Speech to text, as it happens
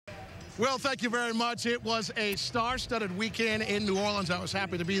Well, thank you very much. It was a star-studded weekend in New Orleans. I was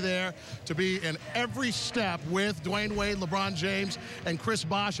happy to be there, to be in every step with Dwayne Wade, LeBron James, and Chris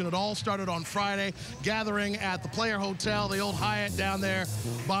Bosh. And it all started on Friday, gathering at the Player Hotel, the old Hyatt down there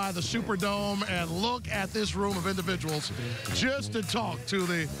by the Superdome. And look at this room of individuals just to talk to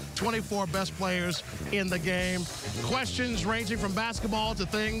the 24 best players in the game. Questions ranging from basketball to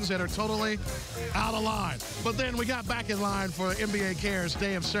things that are totally out of line. But then we got back in line for NBA Cares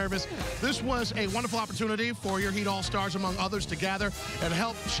Day of Service. This was a wonderful opportunity for your Heat All-Stars, among others, to gather and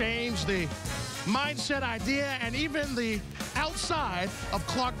help change the mindset, idea, and even the outside of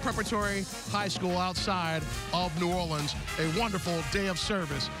Clark Preparatory High School outside of New Orleans. A wonderful day of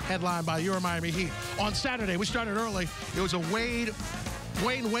service headlined by your Miami Heat. On Saturday, we started early. It was a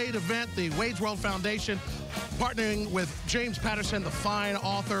Dwayne Wade event, the Wade's World Foundation, partnering with James Patterson, the fine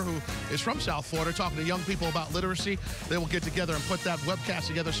author who is from South Florida, talking to young people about literacy. They will get together and put that webcast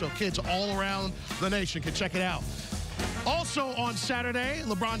together so kids all around the nation can check it out. Also on Saturday,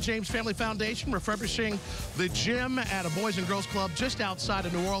 LeBron James Family Foundation refurbishing the gym at a Boys and Girls Club just outside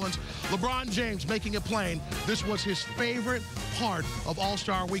of New Orleans. LeBron James making it plain, this was his favorite part of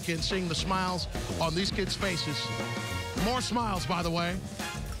All-Star Weekend, seeing the smiles on these kids' faces. More smiles, by the way,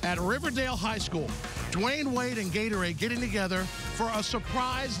 at Riverdale High School. Dwayne Wade and Gatorade getting together for a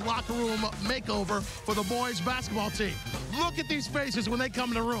surprise locker room makeover for the boys basketball team. Look at these faces when they come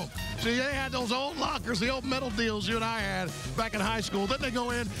in the room. See, they had those old lockers, the old metal deals you and I had back in high school. Then they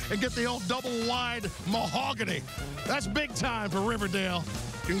go in and get the old double-wide mahogany. That's big time for Riverdale.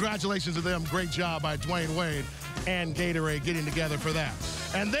 Congratulations to them. Great job by Dwayne Wade and Gatorade getting together for that.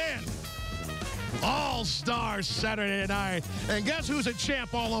 And then All-Stars Saturday night. And guess who's a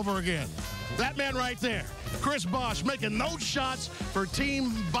champ all over again? That man right there, Chris Bosh, making those shots for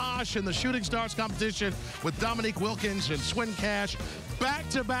Team Bosh in the Shooting Stars competition with Dominique Wilkins and Swin Cash.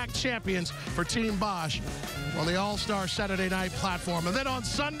 Back-to-back champions for Team Bosh on the All-Star Saturday night platform. And then on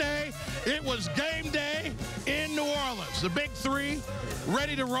Sunday, it was game day in New Orleans. The big three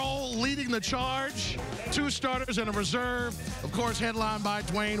ready to roll, leading the charge. 2 starters and a reserve, of course, headlined by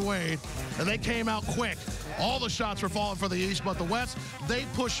Dwayne Wade. And they came out quick. All the shots were falling for the East, but the West, they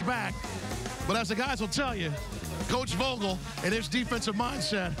pushed back. But as the guys will tell you, Coach Vogel and his defensive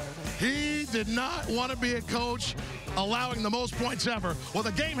mindset, he did not want to be a coach allowing the most points ever. Well,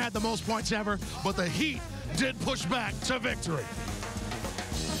 the game had the most points ever, but the Heat did push back to victory.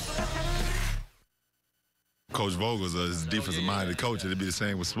 Coach Vogel's a defensive-minded coach. It'd be the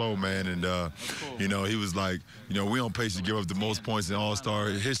same with Slow, man. And, you know, he was like, you know, we on pace to give up the most points in All-Star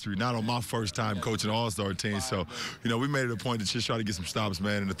history, not on my first time coaching an All-Star team. So, you know, we made it a point to just try to get some stops,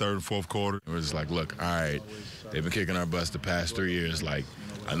 man, in the 3rd and 4th quarter. We're just like, look, all right, they've been kicking our butts the past 3 years. Like,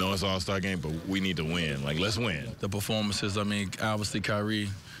 I know it's All-Star game, but we need to win. Like, let's win. The performances, I mean, obviously Kyrie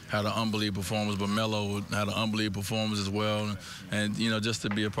had an unbelievable performance, but Melo had an unbelievable performance as well. And, you know, just to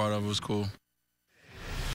be a part of it was cool.